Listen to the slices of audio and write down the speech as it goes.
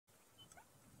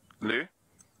Lou?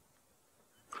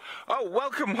 Oh,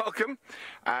 welcome, welcome.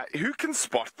 Who can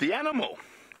spot the animal?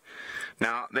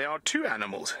 Now, there are two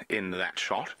animals in that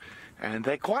shot, and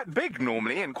they're quite big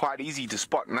normally and quite easy to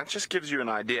spot, and that just gives you an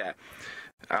idea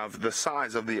of the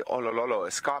size of the Olololo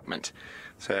escarpment.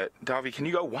 So, Davy, can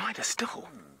you go wider still?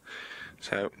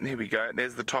 So, there we go.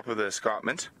 There's the top of the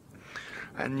escarpment.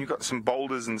 And you've got some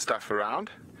boulders and stuff around.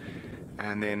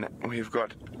 And then we've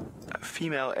got a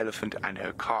female elephant and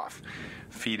her calf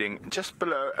feeding just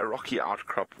below a rocky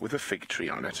outcrop with a fig tree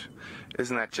on it.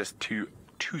 Isn't that just too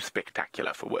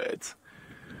spectacular for words?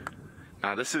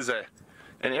 Now, this is an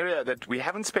area that we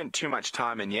haven't spent too much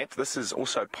time in yet. This is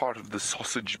also part of the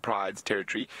Sausage Pride's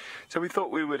territory. So we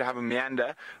thought we would have a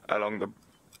meander along the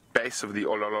base of the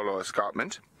Olololo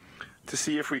escarpment to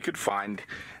see if we could find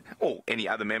any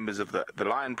other members of the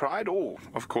Lion Pride, or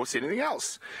of course anything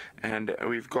else. And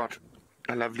we've got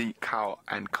a lovely cow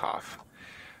and calf.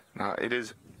 Now, it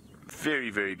is very,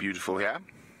 very beautiful here.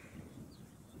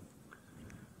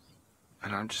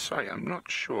 And I'm not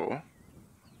sure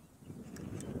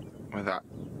whether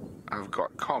I've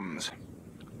got comms.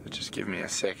 Just give me a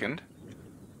second.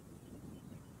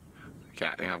 Okay,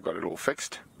 I think I've got it all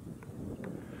fixed.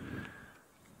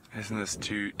 Isn't this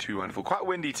too wonderful? Quite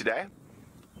windy today.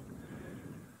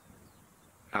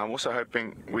 Now, I'm also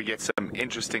hoping we get some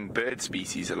interesting bird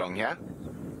species along here.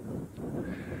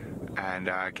 And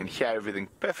I can hear everything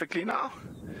perfectly now.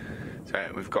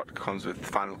 So we've got comms with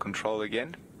final control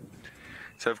again.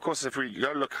 So of course, if we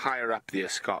go look higher up the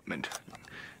escarpment,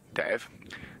 Dave,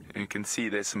 you can see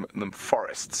there's some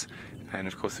forests. And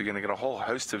of course, we're going to get a whole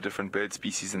host of different bird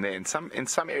species in there. In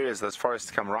some areas, those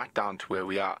forests come right down to where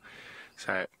we are.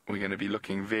 So we're going to be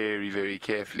looking very, very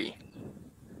carefully.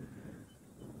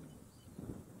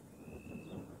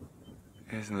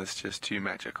 Isn't this just too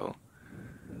magical?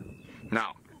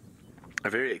 Now, a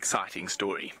very exciting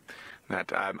story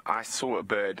that I saw a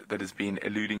bird that has been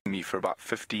eluding me for about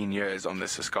 15 years on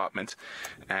this escarpment,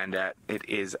 and it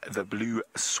is the blue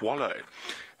swallow.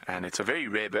 And it's a very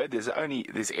rare bird. There's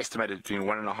estimated between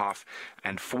 1,500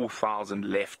 and 4,000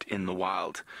 left in the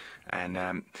wild.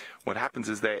 And what happens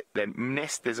is they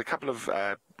nest. There's a couple of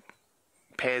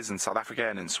pairs in South Africa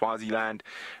and in Swaziland,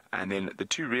 and then the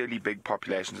two really big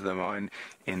populations of them are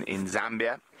in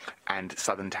Zambia and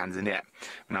southern Tanzania.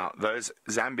 Now, those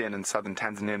Zambian and southern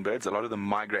Tanzanian birds, a lot of them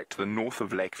migrate to the north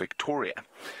of Lake Victoria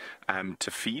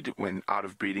to feed when out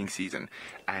of breeding season.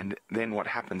 And then what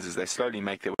happens is they slowly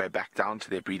make their way back down to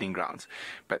their breeding grounds,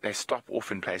 but they stop off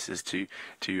in places to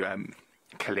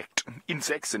collect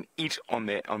insects and eat on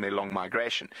their long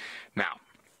migration. Now,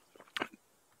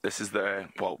 this is the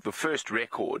first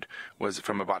record was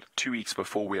from about 2 weeks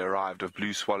before we arrived of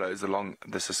blue swallows along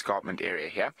this escarpment area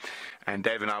here. And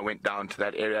Dave and I went down to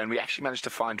that area, and we actually managed to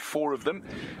find 4 of them.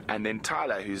 And then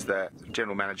Tyler, who's the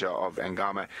general manager of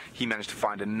Ngama, he managed to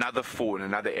find another 4 in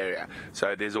another area.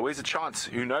 So there's always a chance,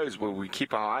 who knows, will we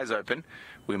keep our eyes open,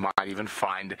 we might even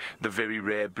find the very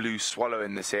rare blue swallow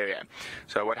in this area.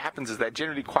 So what happens is they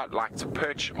generally quite like to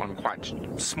perch on quite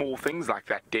small things like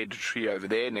that dead tree over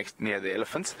there near the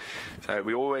elephants. So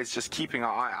we're always just keeping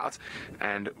our eye out,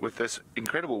 and with this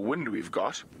incredible wind we've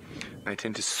got, they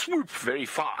tend to swoop very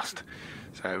fast.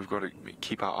 So we've got to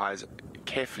keep our eyes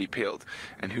carefully peeled,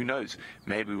 and who knows,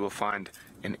 maybe we'll find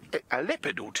a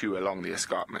leopard or 2 along the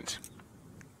escarpment.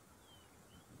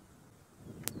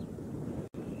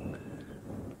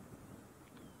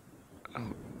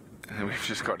 And we've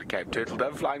just got a Cape turtle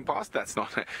dove flying past. That's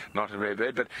not a rare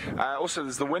bird, but also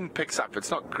as the wind picks up, it's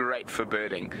not great for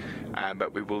birding,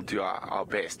 but we will do our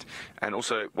best. And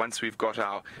also, once we've got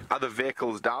our other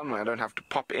vehicles down, I don't have to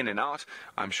pop in and out,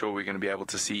 I'm sure we're going to be able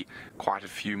to see quite a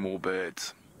few more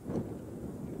birds.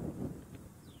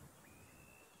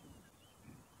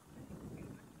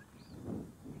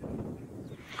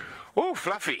 Oh,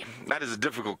 Fluffy, that is a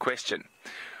difficult question.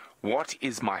 What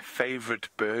is my favorite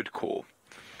bird call?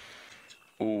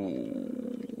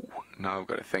 Ooh, now I've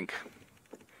got to think.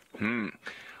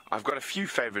 I've got a few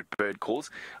favorite bird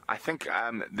calls. I think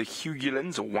the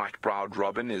Hugulins, or white-browed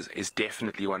robin, is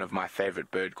definitely one of my favorite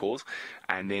bird calls.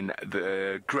 And then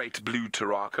the great blue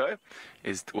turaco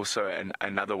is also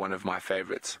another one of my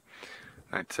favorites.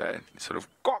 That's sort of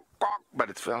gawk, gawk, but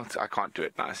I can't do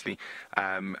it nicely.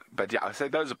 But yeah, I'd say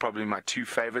those are probably my 2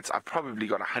 favorites. I've probably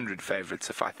got 100 favorites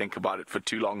if I think about it for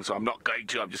too long, so I'm not going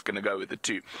to. I'm just going to go with the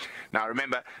 2. Now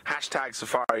remember,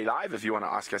 #SafariLive if you want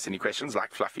to ask us any questions,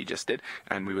 like Fluffy just did,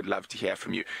 and we would love to hear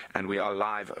from you. And we are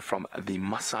live from the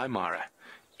Masai Mara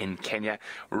in Kenya,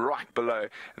 right below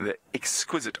the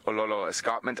exquisite Ololo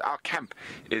escarpment. Our camp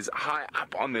is high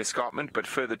up on the escarpment, but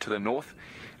further to the north,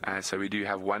 so we do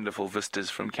have wonderful vistas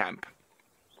from camp.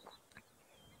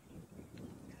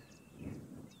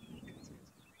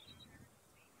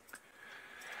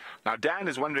 Now, Dan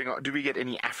is wondering, do we get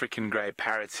any African grey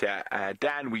parrots here?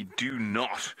 Dan, we do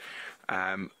not.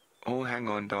 Oh, hang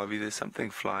on, Darby, there's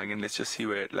something flying in. Let's just see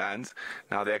where it lands.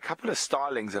 Now, there are a couple of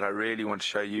starlings that I really want to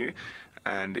show you,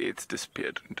 and it's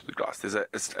disappeared into the grass. There's a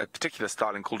particular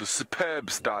starling called a superb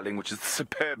starling, which is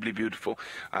superbly beautiful.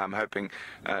 I'm hoping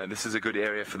this is a good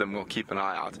area for them. We'll keep an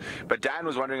eye out. But Dan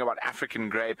was wondering about African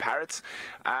grey parrots.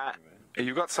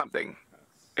 You got something.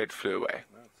 It flew away.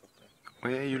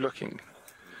 Where are you looking?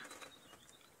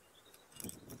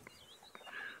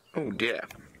 Oh, dear.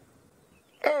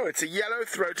 Oh, it's a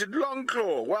yellow-throated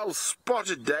longclaw. Well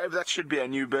spotted, Dave. That should be a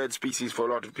new bird species for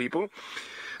a lot of people.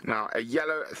 Now, a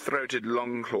yellow-throated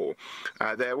longclaw.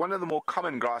 They're one of the more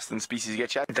common grassland species you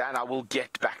get here. Dan, I will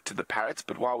get back to the parrots,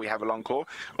 but while we have a longclaw...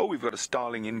 Oh, we've got a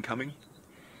starling incoming.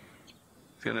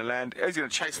 He's going to land... Oh, he's going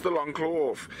to chase the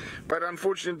longclaw off. But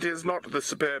unfortunately, it is not the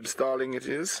superb starling it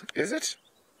is. Is it?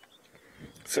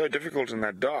 So difficult in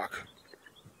that dark.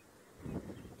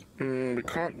 We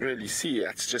can't really see.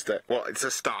 It's just a... Well, it's a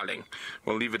starling.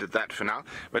 We'll leave it at that for now.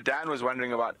 But Dan was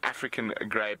wondering about African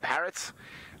grey parrots.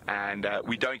 And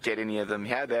we don't get any of them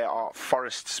here. They are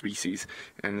forest species.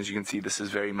 And as you can see, this is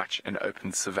very much an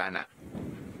open savanna.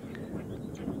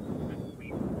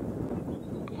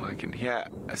 Oh, I can hear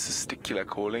a testicular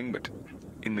calling, but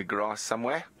in the grass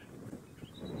somewhere.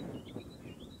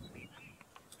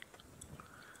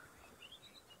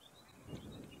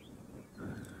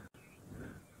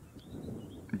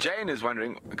 Jane is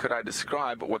wondering, could I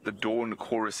describe what the dawn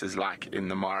chorus is like in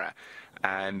the Mara?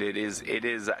 And it is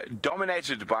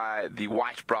dominated by the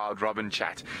white-browed robin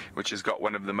chat, which has got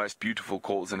one of the most beautiful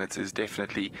calls, and it is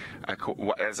definitely,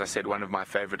 as I said, one of my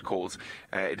favorite calls.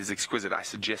 It is exquisite. I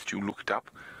suggest you look it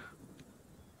up.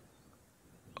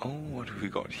 Oh, what have we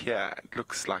got here? It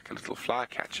looks like a little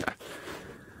flycatcher.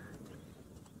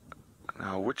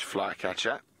 Now, which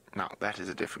flycatcher? Now, that is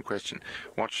a different question.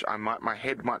 Watch, my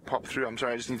head might pop through. I'm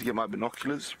sorry, I just need to get my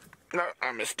binoculars. No,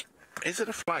 I missed. Is it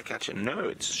a flycatcher? No,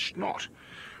 it's not.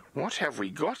 What have we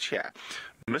got here?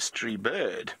 Mystery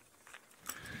bird.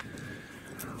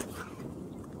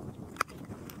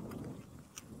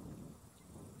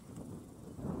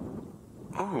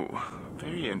 Oh,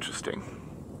 very interesting.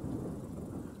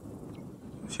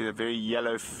 See the very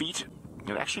yellow feet?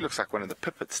 It actually looks like one of the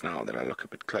pipits now that I look a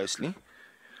bit closely.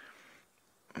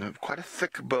 Quite a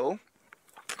thick bill.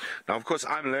 Now, of course,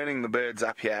 I'm learning the birds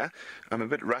up here. I'm a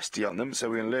bit rusty on them, so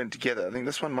we're going to learn together. I think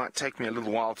this one might take me a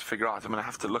little while to figure out. I'm going to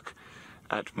have to look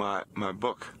at my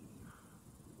book.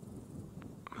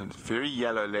 And very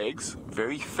yellow legs,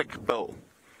 very thick bill.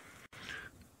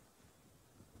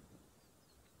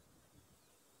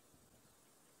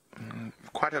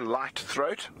 Quite a light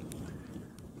throat.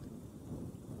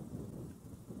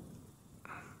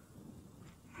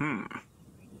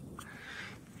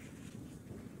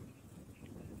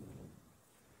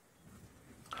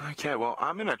 Okay, well,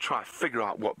 I'm going to try to figure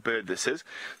out what bird this is.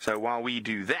 So while we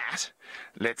do that,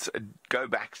 let's go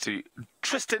back to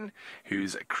Tristan,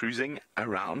 who's cruising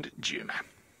around Djuma.